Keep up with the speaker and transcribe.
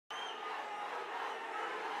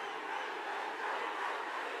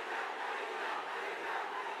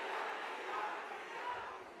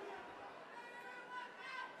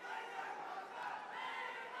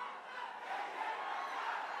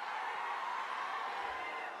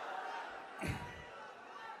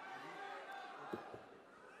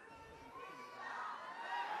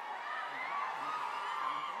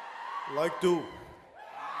like to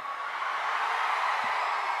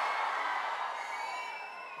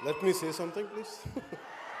let me say something, please.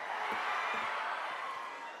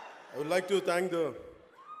 I would like to thank the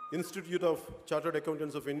Institute of Chartered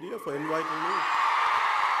Accountants of India for inviting me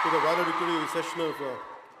to the valedictory session of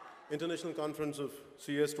International Conference of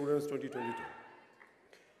CA Students 2022.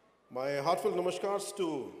 My heartfelt namaskars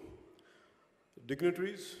to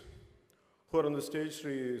dignitaries who are on the stage: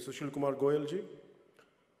 Sri Sushil Kumar Goyal ji,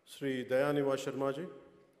 Sri Dayaniva Sharma ji,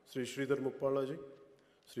 Sri Sridhar Muppala ji,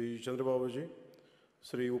 Sri Chandrababu ji,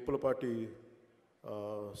 Sri Uppalapati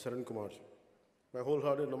Saran Kumar ji. My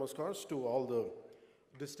wholehearted namaskars to all the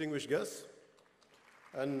distinguished guests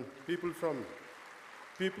and people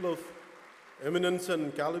of eminence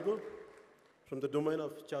and caliber from the domain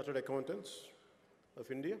of Chartered Accountants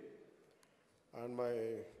of India. And my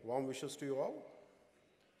warm wishes to you all,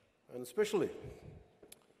 and especially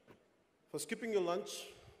for skipping your lunch,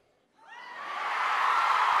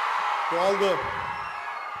 to all the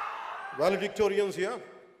valedictorians here.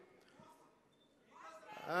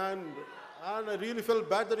 And I really felt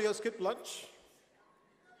bad that you have skipped lunch.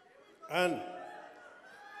 And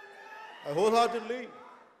I wholeheartedly,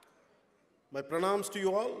 my pranams to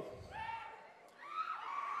you all.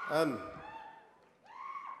 And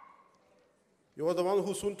you are the one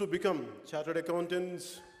who soon to become chartered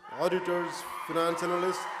accountants, auditors, finance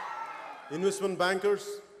analysts, investment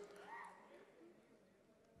bankers,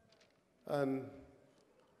 and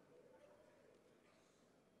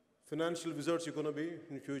financial wizards you're going to be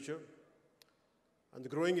in the future. And the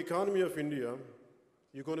growing economy of India,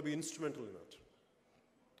 you're going to be instrumental in it.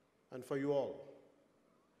 And for you all,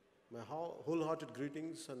 my wholehearted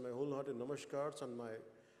greetings and my wholehearted namaskars and my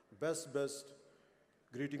best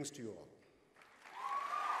greetings to you all.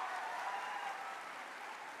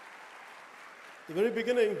 At the very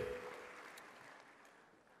beginning,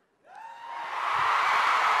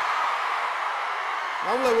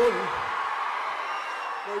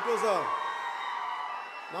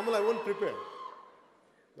 normally I won't prepare.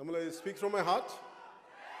 Normally I speak from my heart.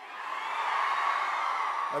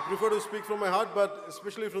 I prefer to speak from my heart, but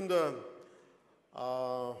especially from the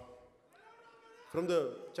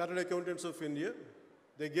Chartered Accountants of India,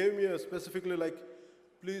 they gave me specifically like,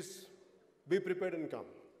 please be prepared and come.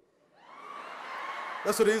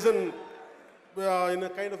 That's the reason, in a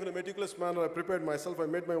kind of a meticulous manner, I prepared myself. I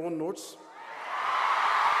made my own notes.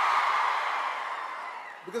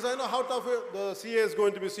 Because I know how tough the CA is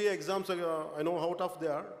going to be. CA exams, I know how tough they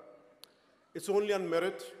are. It's only on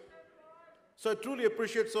merit. So I truly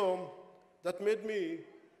appreciate that made me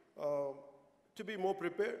to be more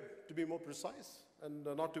prepared, to be more precise, and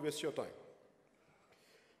not to waste your time.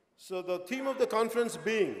 So the theme of the conference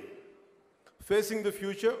being Facing the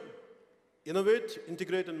Future, Innovate,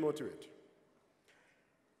 Integrate, and Motivate.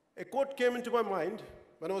 A quote came into my mind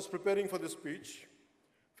when I was preparing for this speech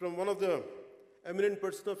from one of the eminent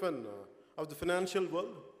persons of the financial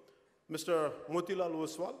world, Mr. Motilal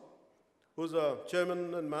Oswal, who's a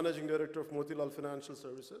chairman and managing director of Motilal Financial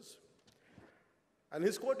Services. And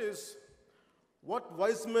his quote is, "What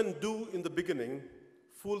wise men do in the beginning,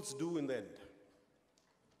 fools do in the end."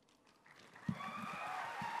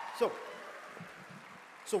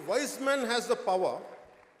 So wise man has the power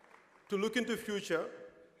to look into the future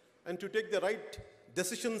and to take the right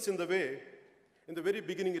decisions in the very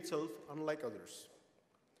beginning itself, unlike others.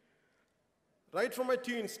 Right from my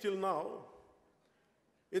teens till now,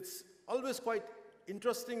 it's always quite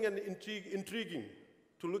interesting and intriguing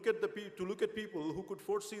to look at people who could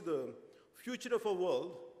foresee the future of our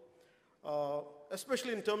world,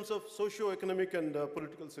 especially in terms of socio-economic and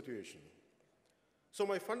political situation. So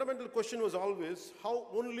my fundamental question was always how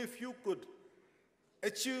only few could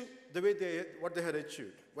achieve the way what they had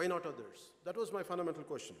achieved. Why not others? That was my fundamental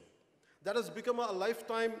question. That has become a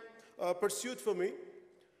lifetime pursuit for me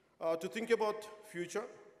to think about future.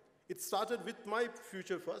 It started with my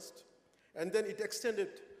future first, and then it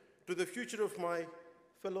extended to the future of my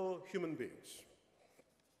fellow human beings.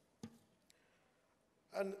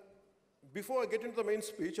 And before I get into the main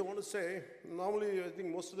speech, I want to say, normally I think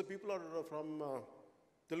most of the people are from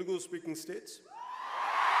Telugu-speaking states.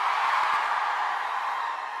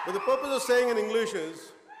 But the purpose of saying in English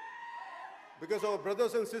is, because our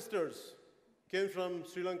brothers and sisters came from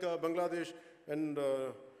Sri Lanka, Bangladesh, and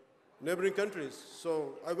neighboring countries.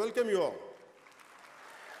 So I welcome you all.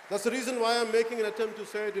 That's the reason why I'm making an attempt to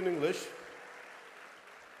say it in English.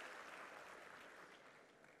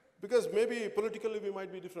 Because maybe politically we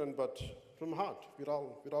might be different, but from heart, we're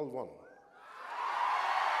all one.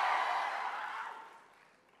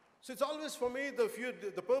 So it's always for me,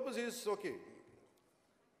 the purpose is, okay,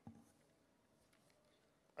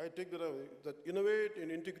 I take that innovate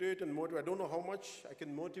and integrate and motivate. I don't know how much I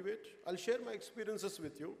can motivate. I'll share my experiences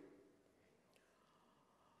with you.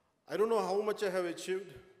 I don't know how much I have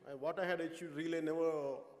achieved. What I had achieved, really, I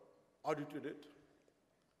never audited it.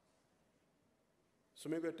 So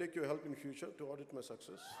maybe I take your help in future to audit my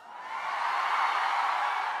success.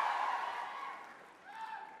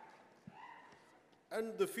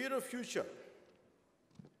 And the fear of future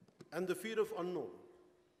and the fear of unknown,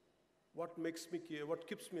 what makes me care, what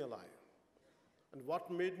keeps me alive, and what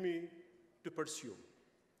made me to pursue.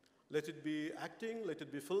 Let it be acting, let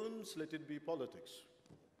it be films, let it be politics.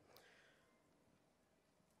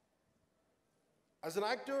 As an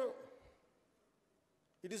actor,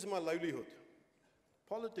 it is my livelihood.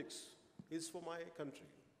 Politics is for my country.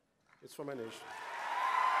 It's for my nation.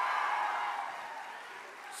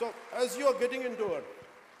 So as you are getting into it,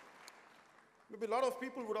 maybe a lot of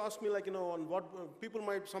people would ask me, like, on what people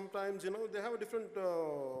might sometimes, they have a different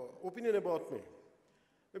opinion about me.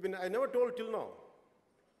 Maybe I never told till now.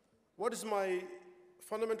 What is my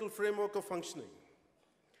fundamental framework of functioning?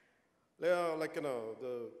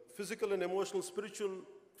 The physical and emotional, spiritual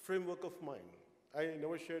framework of mine. I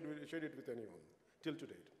never shared it with anyone till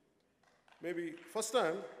today. Maybe first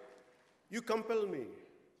time, you compel me.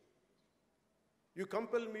 You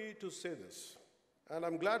compel me to say this. And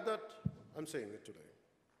I'm glad that I'm saying it today.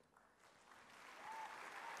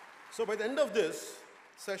 So by the end of this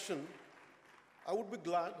session, I would be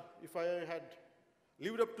glad if I had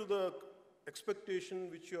lived up to the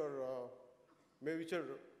expectation which you're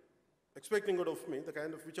expecting out of me, the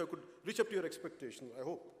kind of which I could reach up to your expectation. I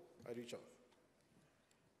hope I reach out.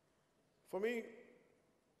 For me,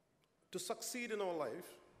 to succeed in our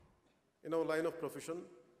life, in our line of profession,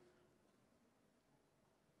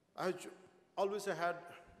 I always had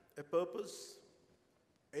a purpose,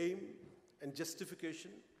 aim, and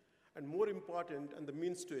justification, and more important, and the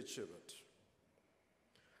means to achieve it.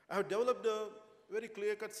 I have developed a very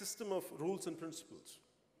clear-cut system of rules and principles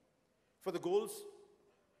for the goals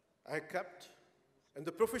I have kept, and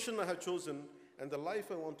the profession I have chosen, and the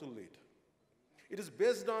life I want to lead. It is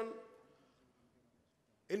based on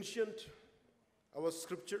ancient, our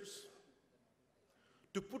scriptures,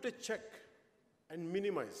 to put a check and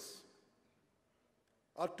minimize,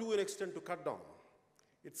 or to an extent to cut down.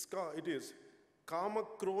 It is Kama,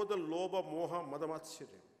 Krodha, Lobha, Moha,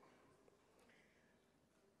 Madamatsharya.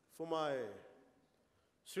 For my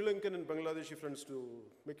Sri Lankan and Bangladeshi friends to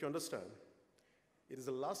make you understand, it is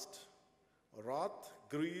a lust, wrath,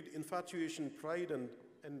 greed, infatuation, pride, and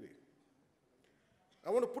envy. I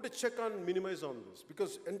want to put a check on, minimize on this,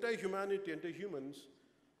 because entire humanity, entire humans,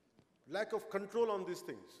 lack of control on these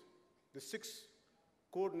things. The 6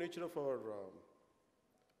 core nature of our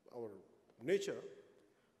nature,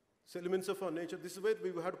 elements of our nature, this is where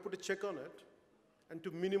we have to put a check on it and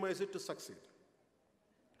to minimize it to succeed.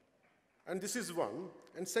 And this is one.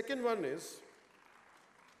 And second one is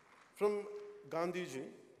from Gandhiji,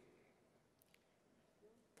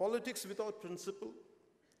 politics without principle,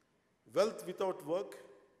 wealth without work,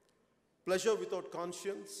 pleasure without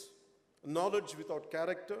conscience, knowledge without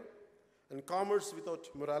character, and commerce without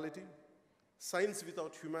morality, science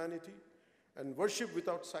without humanity, and worship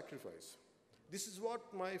without sacrifice. This is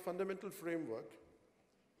what my fundamental framework,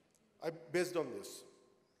 I based on this.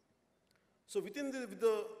 So within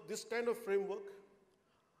this kind of framework,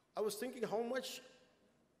 I was thinking how much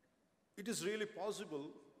it is really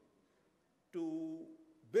possible to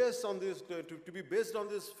base on this, to be based on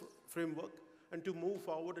this framework and to move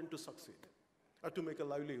forward and to succeed, or to make a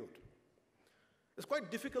livelihood. It's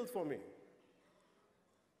quite difficult for me.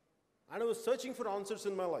 And I was searching for answers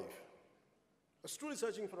in my life. I was truly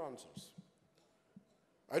searching for answers.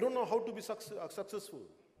 I don't know how to be successful.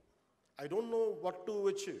 I don't know what to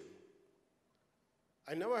achieve.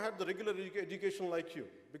 I never had the regular education like you,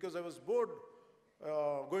 because I was bored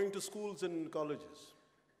going to schools and colleges.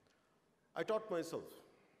 I taught myself.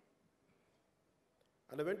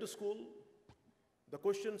 And I went to school. The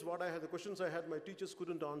questions I had, my teachers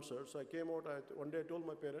couldn't answer. So I came out, one day I told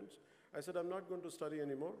my parents, I said, I'm not going to study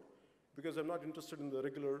anymore because I'm not interested in the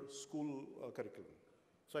regular school curriculum.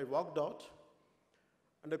 So I walked out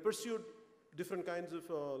and I pursued different kinds of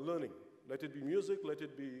learning. Let it be music, let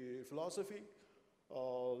it be philosophy,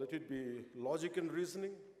 let it be logic and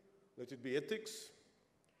reasoning, let it be ethics.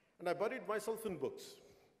 And I buried myself in books,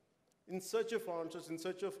 in search of answers, in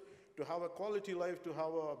search of to have a quality life, to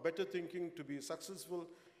have a better thinking, to be successful.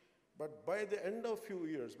 But by the end of few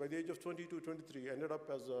years, by the age of 22, 23, I ended up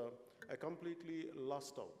as a completely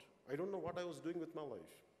lost out. I don't know what I was doing with my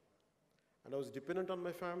life. And I was dependent on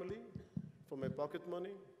my family for my pocket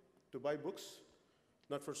money to buy books,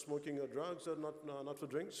 not for smoking or drugs, or not for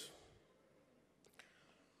drinks.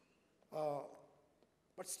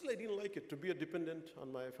 But still I didn't like it, to be a dependent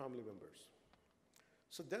on my family members.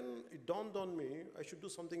 So then it dawned on me, I should do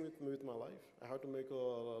something with my life. I have to make a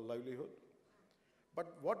livelihood.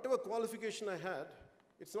 But whatever qualification I had,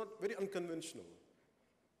 it's not very unconventional.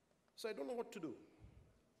 So I don't know what to do.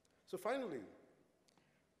 So finally,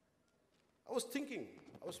 I was thinking,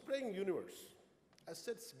 I was praying universe. I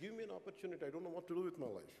said, give me an opportunity. I don't know what to do with my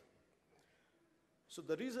life. So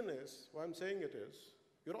the reason is, why I'm saying it is,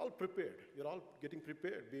 you're all prepared. You're all getting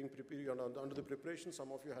prepared, being prepared. You're under the preparation.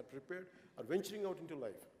 Some of you had prepared, are venturing out into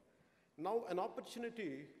life. Now an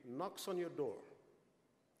opportunity knocks on your door.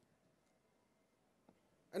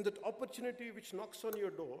 And that opportunity which knocks on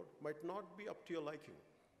your door might not be up to your liking,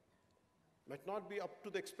 might not be up to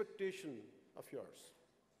the expectation of yours.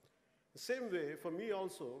 The same way, for me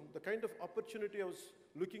also, the kind of opportunity I was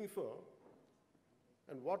looking for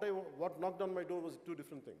and what knocked on my door was two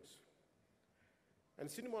different things. And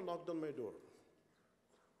cinema knocked on my door.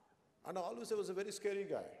 And I was a very scary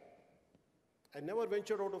guy. I never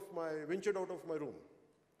ventured out of my room.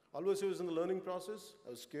 Always I was in the learning process.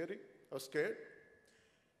 I was scared.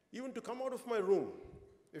 Even to come out of my room,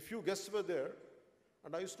 a few guests were there,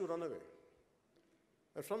 and I used to run away.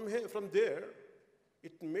 And from there,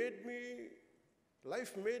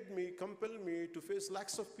 life made me, compelled me to face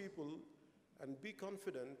lakhs of people and be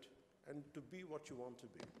confident and to be what you want to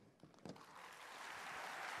be.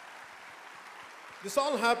 This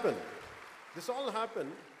all happened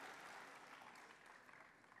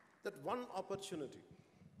that one opportunity.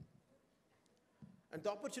 And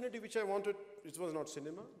the opportunity which I wanted, it was not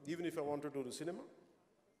cinema, even if I wanted to do cinema.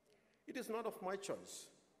 It is not of my choice.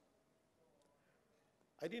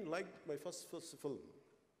 I didn't like my first film.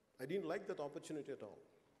 I didn't like that opportunity at all.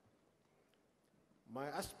 My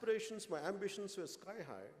aspirations, my ambitions were sky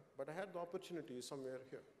high, but I had the opportunity somewhere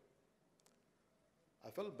here.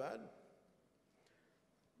 I felt bad.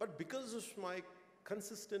 But because of my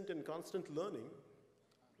consistent and constant learning,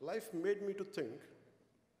 life made me to think,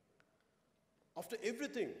 after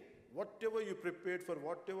everything, whatever you prepared for,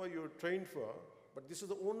 whatever you trained for, but this is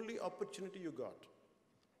the only opportunity you got.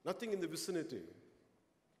 Nothing in the vicinity.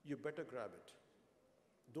 You better grab it.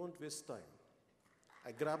 Don't waste time.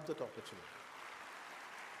 I grabbed that opportunity.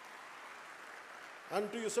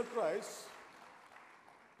 And to your surprise,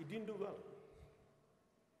 it didn't do well.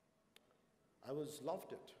 I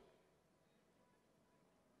loved it.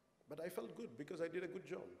 But I felt good because I did a good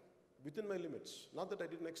job within my limits. Not that I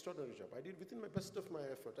did an extraordinary job. I did within my best of my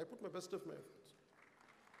effort. I put my best of my efforts.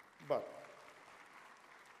 But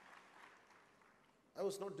I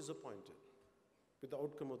was not disappointed with the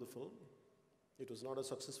outcome of the film. It was not a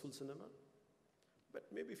successful cinema. But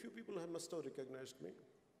maybe a few people must have recognized me.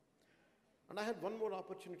 And I had one more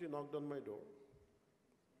opportunity knocked on my door.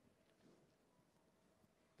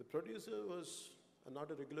 The producer was not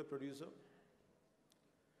a regular producer,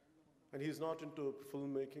 and he's not into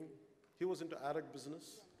filmmaking. He was into Arab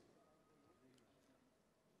business,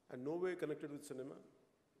 and no way connected with cinema,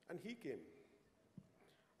 and he came.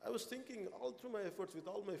 I was thinking all through my efforts, with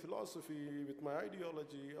all my philosophy, with my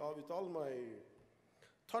ideology, or with all my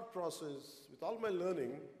thought process, with all my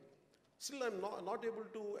learning, still I'm not able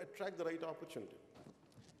to attract the right opportunity.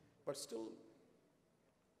 But still,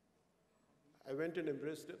 I went and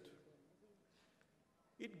embraced it.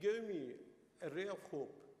 It gave me a ray of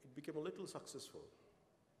hope. It became a little successful.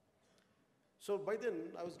 So by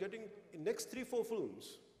then, I was getting, in next 3-4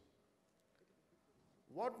 films,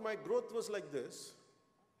 what my growth was like this.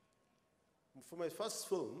 For my first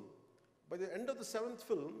film, by the end of the 7th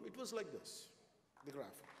film, it was like this, the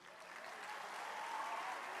graph.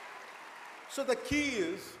 So the key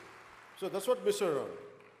is, so that's what Mr.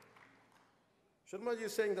 Sharma ji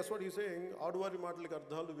is saying, that's what he's saying, Aduvari Matalik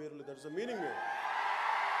Ardhalu Verlu, that's the meaning here.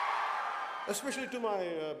 Especially to my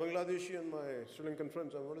Bangladeshi and my Sri Lankan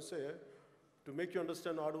friends, I want to say, to make you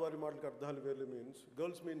understand Aduvari Matalik Ardhalu Verlu means,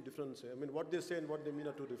 girls mean different. I mean, what they say and what they mean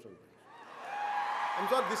are two different things. I'm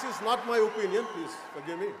sorry, this is not my opinion, please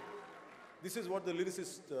forgive me. This is what the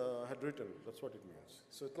lyricist had written, that's what it means.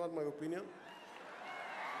 So it's not my opinion.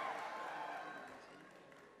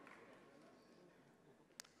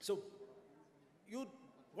 So,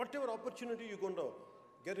 whatever opportunity you're going to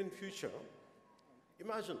get in future,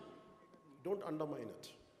 imagine, don't undermine it.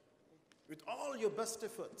 With all your best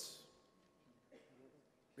efforts,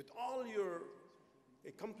 with all your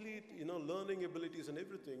complete, learning abilities and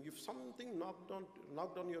everything, if something knocked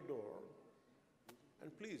on your door,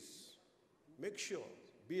 and please, make sure,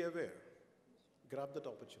 be aware, grab that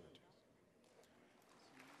opportunity.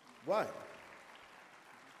 Why?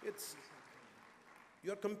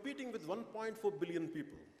 You are competing with 1.4 billion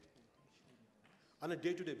people on a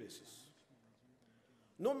day-to-day basis.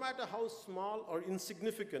 No matter how small or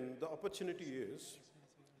insignificant the opportunity is,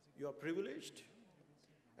 you are privileged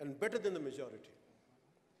and better than the majority.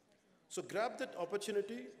 So grab that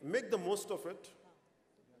opportunity, make the most of it.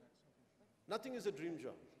 Nothing is a dream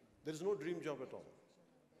job. There is no dream job at all.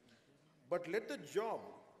 But let the job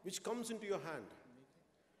which comes into your hand,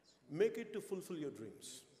 make it to fulfill your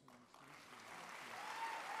dreams.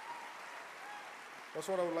 That's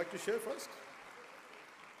what I would like to share first.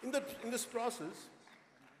 In this process,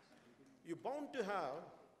 you're bound to have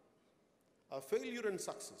a failure and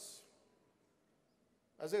success.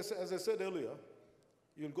 As I said earlier,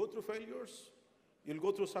 you'll go through failures, you'll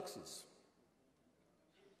go through success.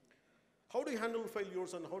 How do you handle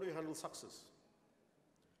failures and how do you handle success?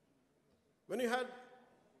 When you had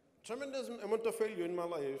tremendous amount of failure in my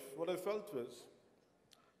life, what I felt was,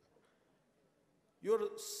 you're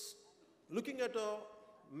looking at a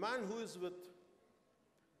man who is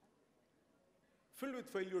filled with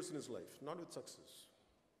failures in his life, not with success.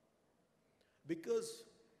 Because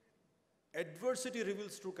adversity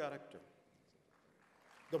reveals true character.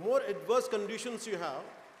 The more adverse conditions you have,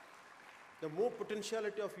 the more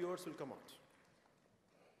potentiality of yours will come out.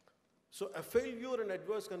 So a failure in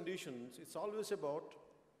adverse conditions, it's always about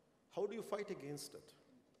how do you fight against it?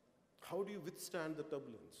 How do you withstand the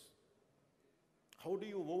turbulence? How do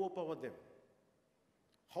you overpower them?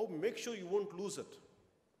 How make sure you won't lose it?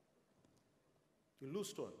 You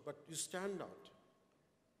lose to it, but you stand out.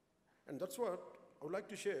 And that's what I would like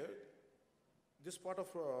to share, this part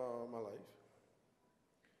of my life.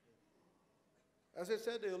 As I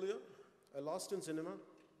said earlier, I lost in cinema.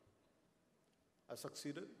 I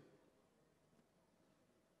succeeded.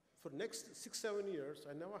 For next 6-7 years,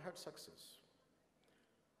 I never had success.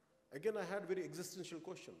 Again, I had very existential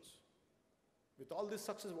questions. With all this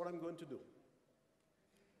success, what I'm going to do?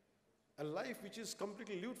 A life which is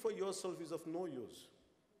completely lived for yourself is of no use,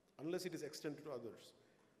 unless it is extended to others.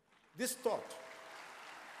 This thought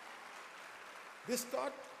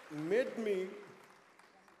made me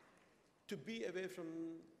to be away from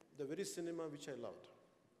the very cinema which I loved.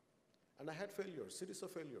 And I had failures, series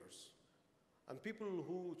of failures. And people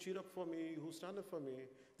who cheer up for me, who stand up for me,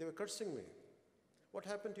 they were cursing me. What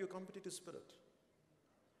happened to your competitive spirit?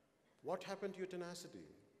 What happened to your tenacity?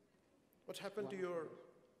 What happened to your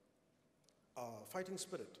fighting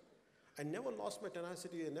spirit? I never lost my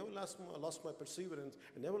tenacity, I never lost my perseverance,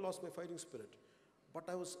 I never lost my fighting spirit. But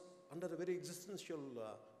I was under a very existential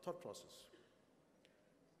thought process.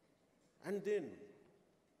 And then,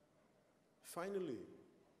 finally,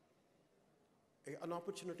 an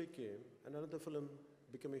opportunity came, and another film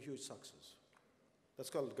became a huge success. That's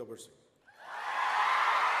called Gabbar Singh.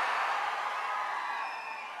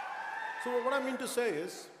 So what I mean to say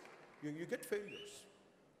is, you get failures.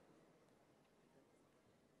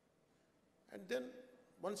 And then,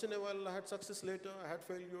 once in a while, I had success later, I had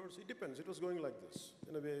failures. It depends. It was going like this,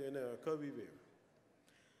 in a curvy way.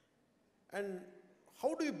 And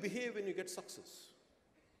how do you behave when you get success?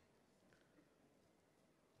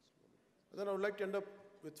 Then I would like to end up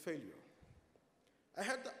with failure. I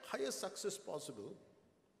had the highest success possible,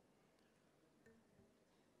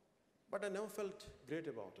 but I never felt great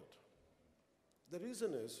about it. The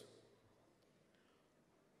reason is,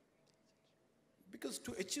 because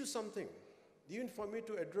to achieve something, even for me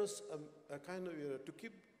to address a kind of,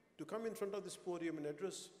 to come in front of this podium and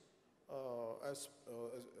address a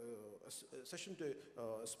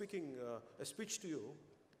speech to you,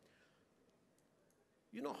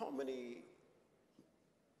 you know how many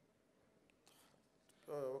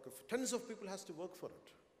tens of people has to work for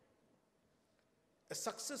it. A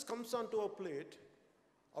success comes onto our plate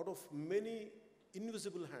out of many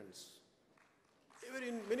invisible hands.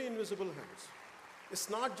 Many invisible hands. It's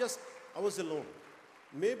not just ours alone.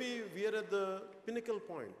 Maybe we are at the pinnacle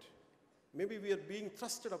point. Maybe we are being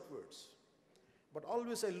thrusted upwards. But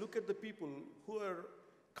always I look at the people who are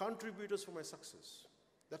contributors for my success.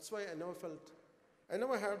 That's why I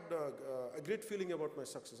never had a great feeling about my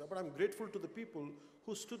success. But I'm grateful to the people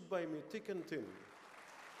who stood by me thick and thin.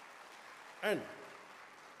 And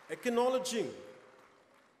acknowledgement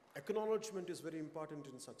is very important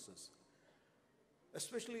in success.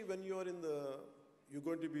 Especially when you're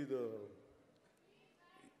going to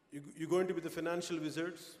be the financial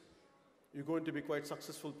wizards. You're going to be quite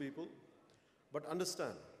successful people. But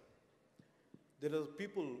understand, there are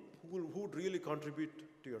people who would really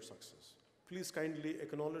contribute to your success. Please kindly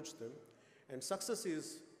acknowledge them. And success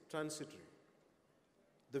is transitory.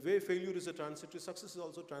 The way failure is a transitory, success is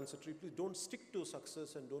also transitory. Please don't stick to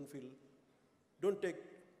success and don't take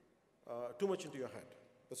too much into your head.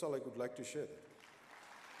 That's all I would like to share.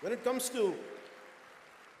 When it comes to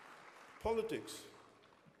politics,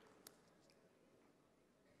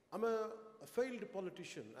 I'm a failed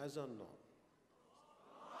politician as on now.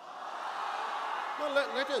 No,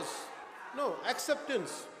 let us. No,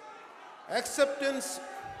 acceptance. Acceptance.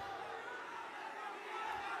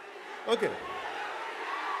 Okay.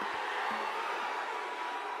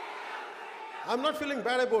 I'm not feeling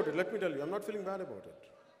bad about it, let me tell you. I'm not feeling bad about it.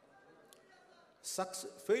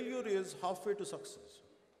 Failure is halfway to success.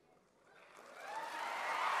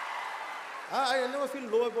 I never feel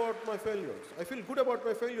low about my failures. I feel good about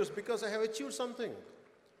my failures because I have achieved something.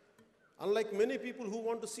 Unlike many people who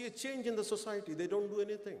want to see a change in the society, they don't do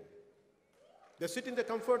anything. They sit in their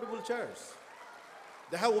comfortable chairs.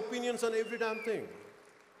 They have opinions on every damn thing.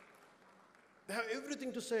 They have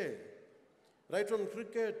everything to say. Right from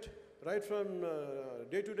cricket, right from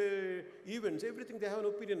day-to-day events, everything they have an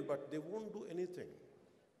opinion, but they won't do anything.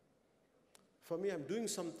 For me, I'm doing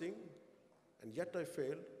something, and yet I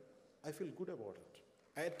failed. I feel good about it.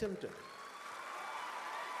 I attempted.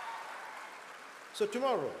 So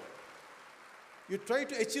tomorrow, you try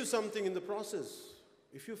to achieve something in the process.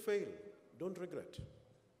 If you fail, don't regret.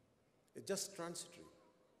 It's just transitory.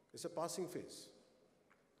 It's a passing phase.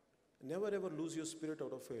 Never ever lose your spirit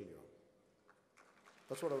out of failure.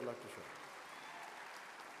 That's what I would like to share.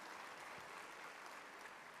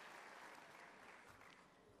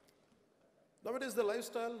 Nowadays, the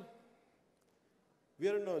lifestyle, we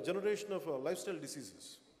are in a generation of lifestyle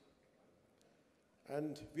diseases.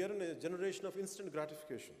 And we are in a generation of instant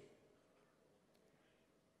gratification.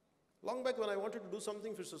 Long back when I wanted to do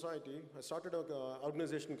something for society, I started an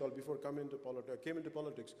organization called, before I came into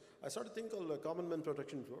politics, I started a thing called Common Man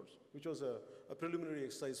Protection Force, which was a preliminary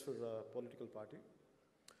exercise for a political party.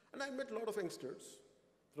 And I met a lot of youngsters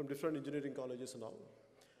from different engineering colleges and all.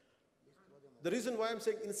 The reason why I'm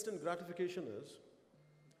saying instant gratification is,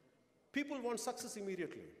 people want success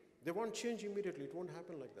immediately. They want change immediately. It won't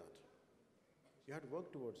happen like that. You have to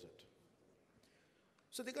work towards it.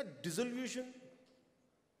 So they got disillusioned.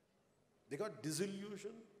 They got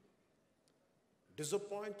disillusioned,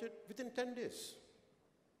 disappointed within 10 days.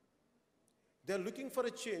 They're looking for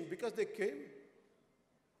a change because they came.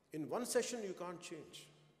 In one session, you can't change.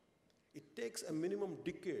 It takes a minimum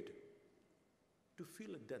decade to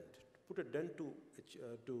feel a dent, to put a dent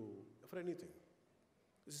for anything.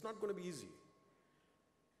 It's not going to be easy.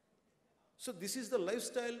 So this is the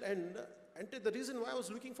lifestyle, and the reason why I was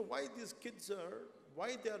looking for why these kids are,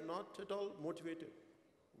 why they are not at all motivated.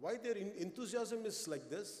 Why their enthusiasm is like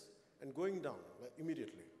this and going down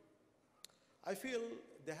immediately. I feel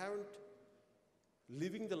they haven't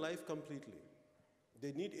living the life completely.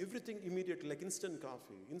 They need everything immediately, like instant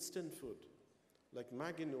coffee, instant food, like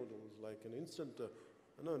Maggi noodles, like an instant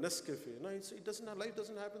Nescafe. No, life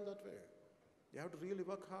doesn't happen that way. You have to really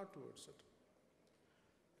work hard towards it.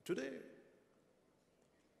 Today,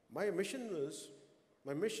 my mission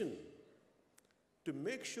to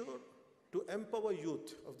make sure to empower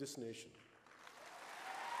youth of this nation.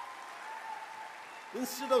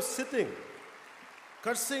 Instead of sitting,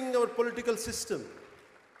 cursing our political system,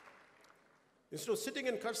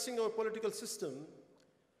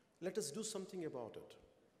 let us do something about it.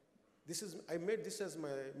 I made this as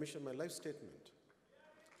my mission, my life statement.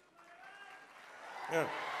 Yeah.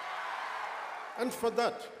 And for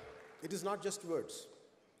that, it is not just words.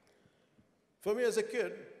 For me as a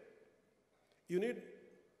kid, you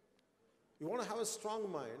want to have a strong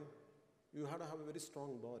mind, you have to have a very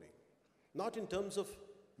strong body. Not in terms of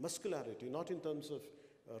muscularity, not in terms of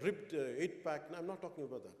ripped eight-pack. No, I'm not talking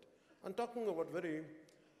about that. I'm talking about very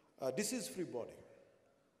disease-free body.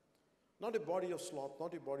 Not a body of sloth,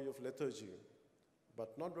 not a body of lethargy,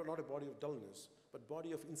 but not a body of dullness, but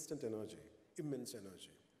body of instant energy, immense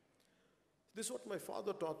energy. This is what my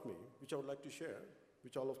father taught me, which I would like to share,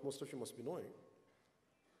 which most of you must be knowing.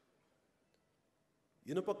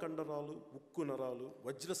 ఇనుప కండరాలు, ఉక్కు నరాలు,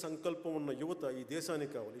 వజ్ర సంకల్పం ఉన్న యువత ఈ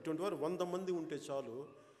దేశానికి కావాలి. ఇటువంటి వారు 100 మంది ఉంటే చాలు,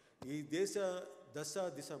 ఈ దేశ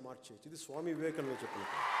దిశ మార్చేయచ్చు. ఇది స్వామి వివేకానంద చెప్పిన.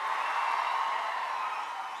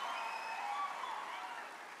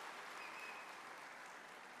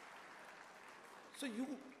 So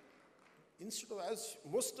instead of, as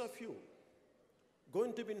most of you,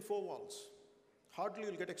 going to be in 4 walls, hardly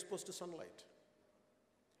you'll get exposed to sunlight.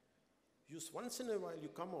 Once in a while you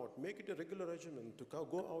come out, make it a regular regimen to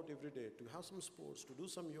go out every day, to have some sports, to do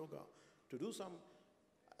some yoga,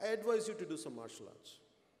 I advise you to do some martial arts.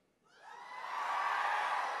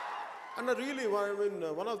 And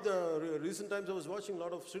one of the recent times I was watching a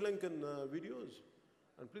lot of Sri Lankan videos.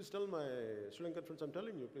 And please tell my Sri Lankan friends, I'm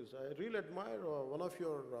telling you, please, I really admire one of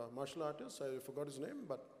your martial artists, I forgot his name,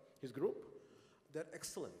 but his group, they're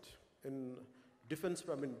excellent in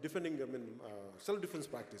defending self-defense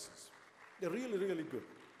practices. They're really, really good.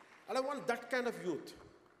 And I want that kind of youth.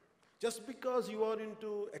 Just because you are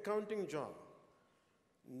into accounting job,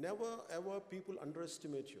 never ever people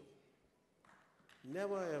underestimate you.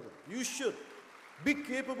 Never ever. You should be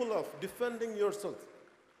capable of defending yourself.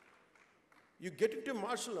 You get into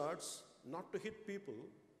martial arts not to hit people.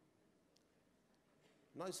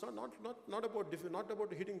 No, it's not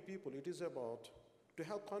about hitting people. It is about to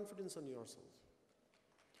have confidence in yourself.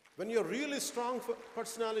 When you're really strong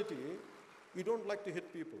personality, you don't like to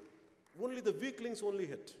hit people. Only the weaklings only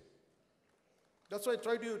hit. That's why I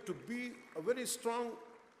try to be a very strong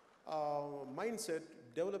mindset,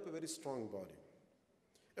 develop a very strong body.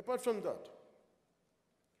 Apart from that,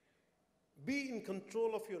 be in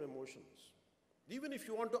control of your emotions. Even if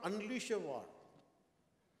you want to unleash a war,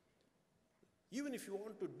 even if you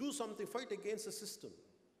want to do something, fight against the system,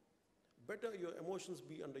 better your emotions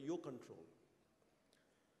be under your control.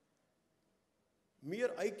 Mere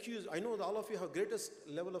IQ, I know that all of you have greatest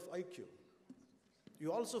level of IQ.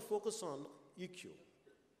 You also focus on EQ.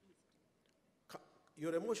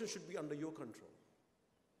 Your emotions should be under your control.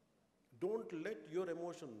 Don't let your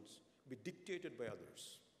emotions be dictated by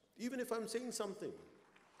others. Even if I'm saying something,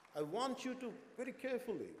 I want you to very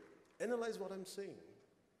carefully analyze what I'm saying.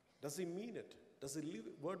 Does he mean it? Does he live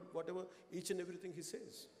whatever, each and everything he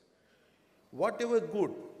says? Whatever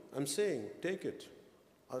good I'm saying, take it,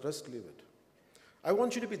 or rest leave it. I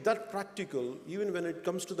want you to be that practical even when it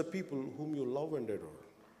comes to the people whom you love and adore.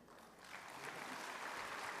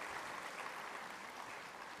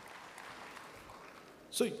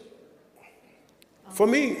 So, for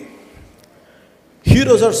me,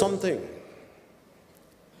 heroes are something,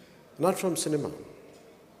 not from cinema.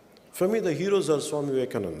 For me, the heroes are Swami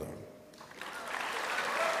Vivekananda.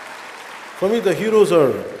 For me, the heroes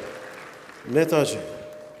are Netaji.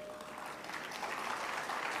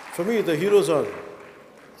 For me, the heroes are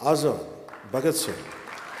Azad, Bhagat Singh.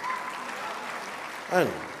 And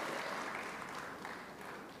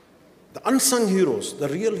the unsung heroes, the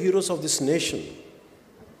real heroes of this nation,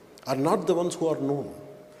 are not the ones who are known.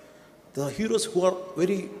 The heroes who are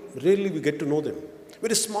very rarely we get to know them.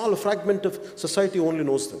 Very small fragment of society only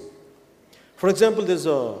knows them. For example, there's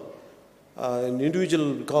an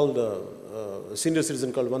individual called, a senior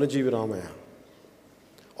citizen called Vanajeevi Ramaya.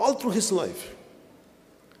 All through his life,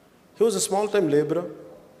 he was a small-time laborer.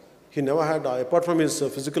 He never had, apart from his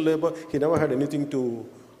physical labor, he never had anything to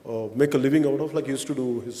make a living out of, like he used to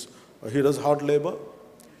do he does hard labor.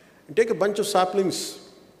 And take a bunch of saplings,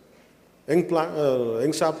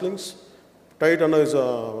 young saplings, tie it under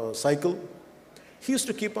his cycle. He used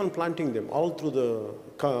to keep on planting them all through the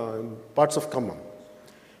parts of Khammam.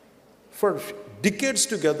 For decades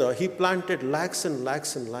together, he planted lakhs and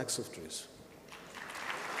lakhs and lakhs of trees.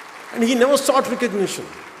 And he never sought recognition.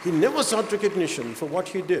 He never sought recognition for what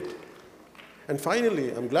he did. And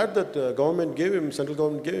finally, I'm glad that government gave him, central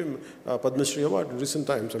government gave him Padma Shri Award in recent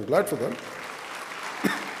times. I'm glad for that.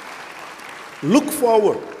 Look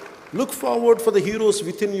forward. Look forward for the heroes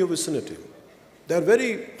within your vicinity.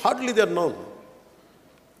 Hardly they're known.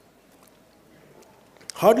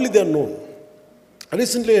 Hardly they're known.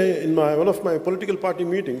 Recently, in one of my political party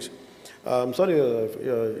meetings, I'm sorry,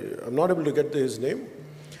 I'm not able to get his name.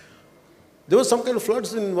 There was some kind of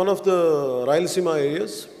floods in one of the Rayalaseema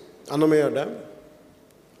areas, Annamaya Dam.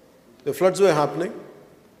 The floods were happening,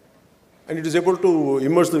 and it is able to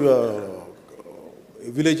immerse the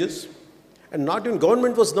villages. And not even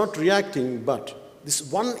government was not reacting, but this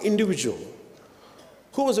one individual,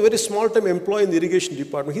 who was a very small-time employee in the irrigation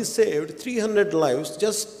department, he saved 300 lives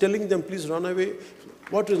just telling them, please run away.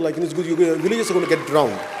 What is like, your villages are going to get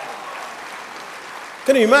drowned.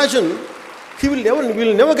 Can you imagine?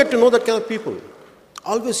 We'll never get to know that kind of people.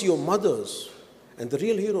 Always your mothers and the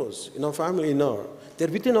real heroes in our family, they're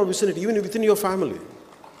within our vicinity, even within your family.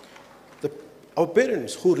 Our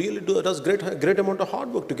parents who really does great amount of hard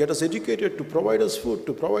work to get us educated, to provide us food,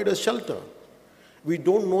 to provide us shelter. We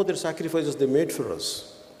don't know their sacrifices they made for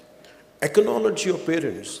us. Acknowledge your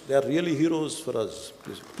parents. They are really heroes for us.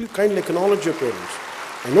 Please kindly acknowledge your parents.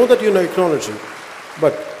 I know that you know acknowledging,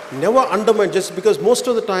 but never undermine, just because most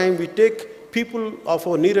of the time we take people of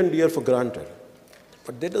our near and dear for granted.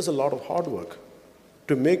 But there is a lot of hard work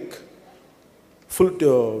to make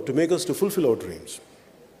us to fulfill our dreams.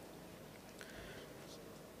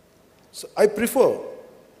 So I prefer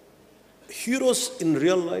heroes in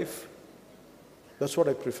real life. That's what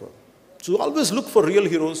I prefer. So always look for real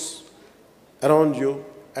heroes around you.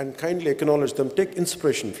 and kindly acknowledge them, take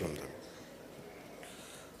inspiration from them.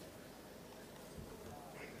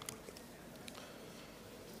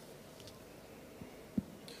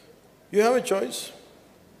 You have a choice.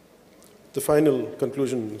 The final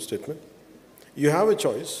conclusion statement. You have a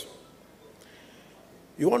choice.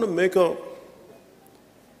 You want to make a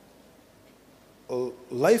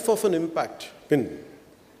life of an impact. You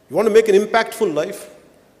want to make an impactful life,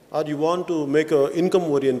 or you want to make an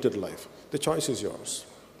income-oriented life. The choice is yours.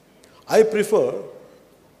 I prefer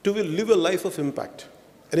to live a life of impact,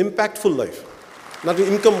 an impactful life, not an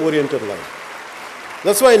income-oriented life.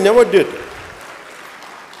 That's why I never did.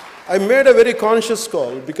 I made a very conscious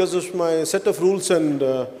call because of my set of rules and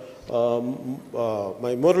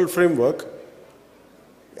my moral framework.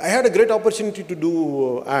 I had a great opportunity to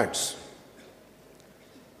do ads,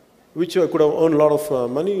 which I could have earned a lot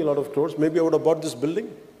of money, a lot of crores. Maybe I would have bought this building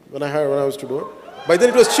when I was to do it. By then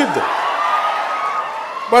it was cheap though.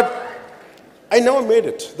 But I never made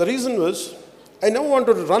it. The reason was I never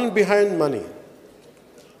wanted to run behind money.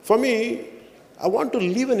 For me, I want to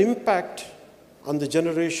leave an impact on the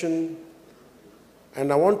generation,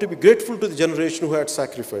 and I want to be grateful to the generation who had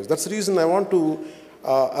sacrificed. That's the reason I want to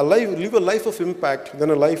live a life of impact than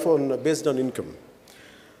a life based on income.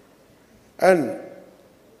 And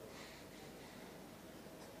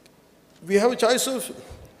we have a choice of,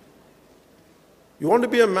 you want to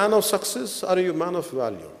be a man of success or are you a man of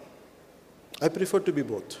value? I prefer to be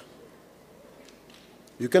both.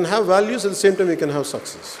 You can have values, at the same time you can have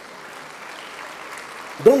success.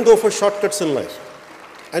 Don't go for shortcuts in life.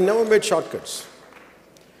 I never made shortcuts.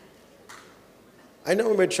 I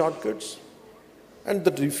never made shortcuts. And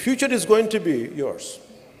the future is going to be yours.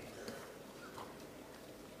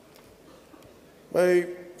 My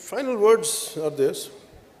final words are this.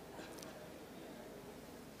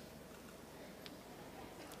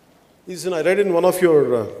 I read in one of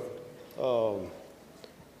your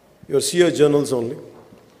CA journals only.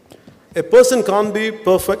 A person can't be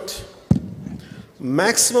perfect.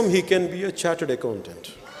 Maximum he can be a chartered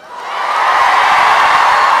accountant.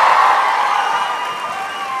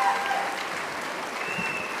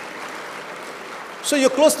 So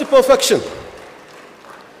you're close to perfection.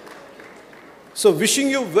 So wishing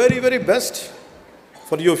you very, very best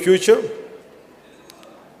for your future.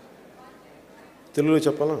 Telugu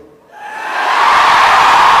cheppala?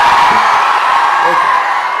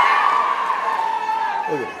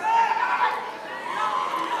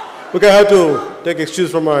 Okay, I have to take excuse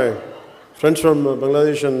from my friends from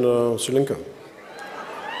Bangladesh and Sri Lanka.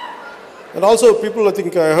 And also people, I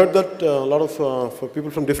think I heard that a lot of people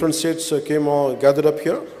from different states came or gathered up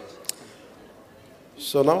here.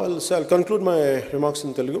 So now I'll conclude my remarks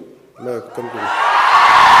in Telugu.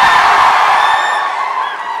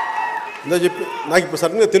 నాకు ఇప్పుడు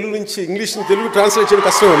సడన్గా తెలుగు నుంచి English Telugu translate చేయడం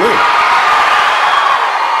కష్టమని.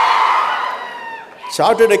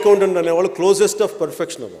 Chartered accountant అనేవాళ్ళు closest of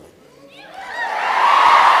perfection అవ్వ.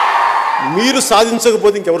 మీరు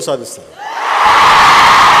సాధించకపోతే ఇంకెవరు సాధిస్తారు?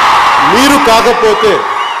 మీరు కాకపోతే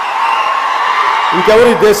ఇంకెవరు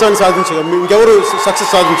ఈ దేశాన్ని సాధించగలరు? ఇంకెవరు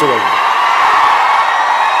సక్సెస్ సాధించగలరు?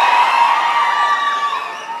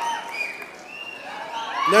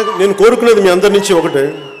 నేను కోరుకునేది మీ అందరి నుంచి ఒకటే.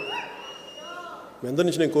 మీ అందరి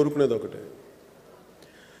నుంచి నేను కోరుకునేది ఒకటే.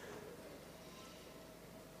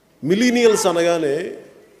 మిలీనియల్స్ అనగానే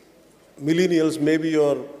మిలీనియల్స్ మేబీ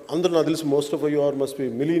యువర్ అందరూ నాకు తెలిసి most of you are must be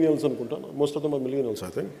millennials అనుకుంటాను. Most of them are millennials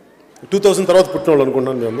I think. 2000 తర్వాత పుట్టిన వాళ్ళు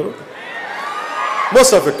అనుకుంటాను మీ అందరూ.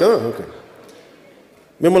 Most of it. ఓకే.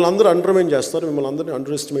 మిమ్మల్ని అందరూ అండర్మైన్ చేస్తారు, మిమ్మల్ని అందరినీ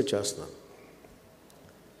అండర్ ఎస్టిమేట్ చేస్తున్నారు.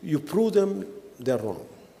 You prove them they are wrong.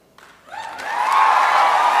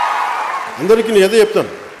 అందరికీ నేను ఏదో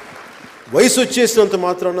చెప్తాను, వయసు వచ్చేసినంత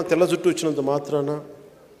మాత్రాన, తెల్ల జుట్టు వచ్చినంత మాత్రాన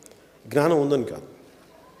జ్ఞానం ఉందని కాదు.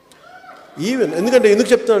 ఈవెన్ ఎందుకు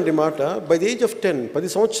చెప్తానంటే మాట, బై ది ఏజ్ ఆఫ్ 10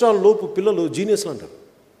 సంవత్సరాల లోపు పిల్లలు జీనియస్లు అంటారు.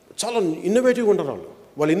 చాలా ఇన్నోవేటివ్గా ఉంటారు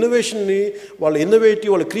వాళ్ళ ఇన్నోవేషన్ని,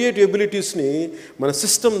 వాళ్ళ క్రియేటివ్ ఎబిలిటీస్ని మన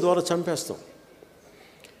సిస్టమ్ ద్వారా చంపేస్తాం.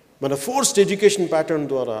 మన ఫోర్స్డ్ ఎడ్యుకేషన్ ప్యాటర్న్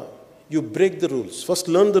ద్వారా you break the rules. First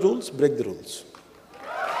learn the rules, break the rules.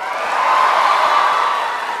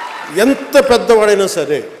 ఎంత పెద్దవాడైనా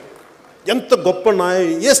సరే, ఎంత గొప్ప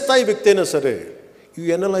ఏ స్థాయి వ్యక్తి అయినా సరే, యూ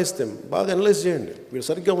ఎనలైజ్ దెమ్. బాగా ఎనలైజ్ చేయండి, వీళ్ళు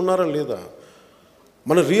సరిగ్గా ఉన్నారా లేదా,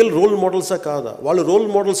 మన రియల్ రోల్ మోడల్సా కాదా. వాళ్ళు రోల్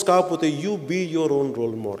మోడల్స్ కాకపోతే you be your own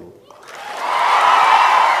role model.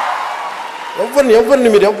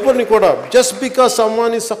 మీరు ఎవరిని కూడా just because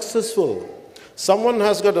someone is successful, someone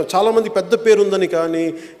has gut, చాలామంది పెద్ద పేరు ఉందని కానీ,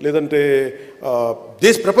 లేదంటే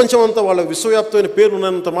ప్రపంచం అంతా వాళ్ళ విశ్వవ్యాప్తమైన పేరు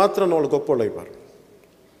ఉన్నంత మాత్రాన వాళ్ళు గొప్ప వాళ్ళు అయిపోయారు.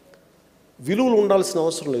 విలువలు ఉండాల్సిన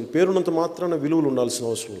అవసరం లేదు. పేరున్నంత మాత్రాన విలువలు ఉండాల్సిన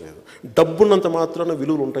అవసరం లేదు. డబ్బున్నంత మాత్రాన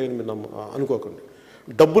విలువలు ఉంటాయని మీరు అనుకోకండి.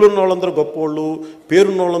 డబ్బులు ఉన్న వాళ్ళందరూ గొప్పవాళ్ళు,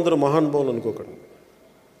 పేరున్న వాళ్ళందరూ మహానుభావులు అనుకోకండి.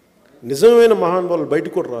 నిజమైన మహానుభావులు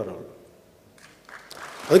బయటకు కూడా రారు.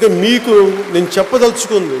 అందుకే మీకు నేను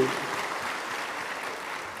చెప్పదలుచుకుంది,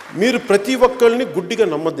 మీరు ప్రతి ఒక్కరిని గుడ్డిగా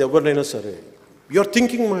నమ్మద్దు. ఎవరినైనా సరే, your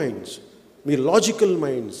thinking minds, me logical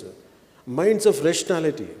minds of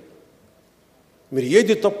rationality, మీరు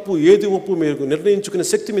ఏది తప్పు ఏది ఒప్పు మీరు నిర్ణయించుకునే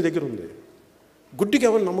శక్తి మీ దగ్గర ఉంది. గుడ్డిగా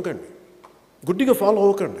ఎవరిని నమ్మకండి, గుడ్డిగా ఫాలో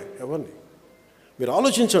అవ్వకండి ఎవరిని. మీరు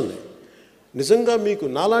ఆలోచించండి. నిజంగా మీకు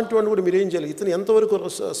నాలాంటి వాడిని కూడా మీరు ఏం చేయాలి, ఇతను ఎంతవరకు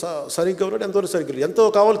సరిగ్గా ఉన్నాడు, ఎంతవరకు సరిగ్గా లేదు, ఎంతో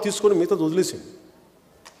కావాలో తీసుకొని మిగతా వదిలేసింది.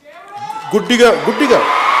 గుడ్డిగా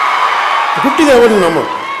ఎవరిని నమ్మం,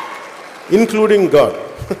 ఇన్క్లూడింగ్ గాడ్.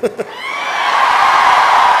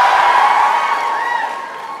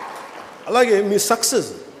 అలాగే మీ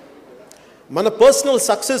సక్సెస్, మన పర్సనల్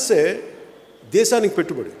సక్సెస్సే దేశానికి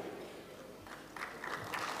పెట్టుబడి.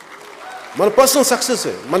 మన పర్సనల్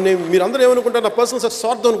సక్సెస్సే మీరందరూ ఏమనుకుంటారు, నా పర్సనల్ సక్సెస్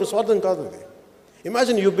స్వార్థం కాదు అది.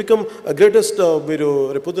 ఇమాజిన్ యూ బికమ్ గ్రేటెస్ట్, మీరు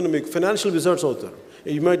రేపొద్దున మీకు ఫైనాన్షియల్ విజార్డ్స్ అవుతారు.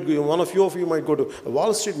 One of you might go to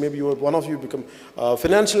wall street, maybe one of you become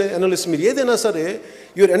financial analyst. మీరు ఏదైనా సరే,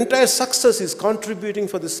 your entire success is contributing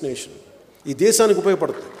for this nation. ఈ దేశానికి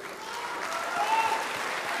ఉపయోగపడుతుంది.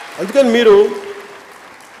 అందుకని మీరు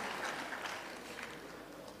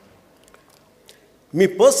మీ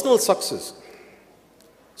personal success,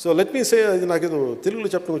 so let me సే, నాకేదో తెలుగులో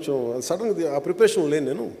చెప్పడం కొంచెం సడన్గా ఆ ప్రిపరేషన్ లేను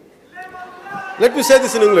నేను. Let me say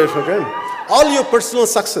this in English, okay? All your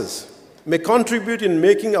personal success may contribute in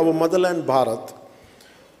making our motherland Bharat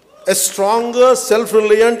a stronger,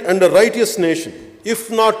 self-reliant and a righteous nation. If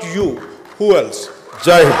not you, who else?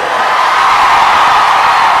 Jai Hind.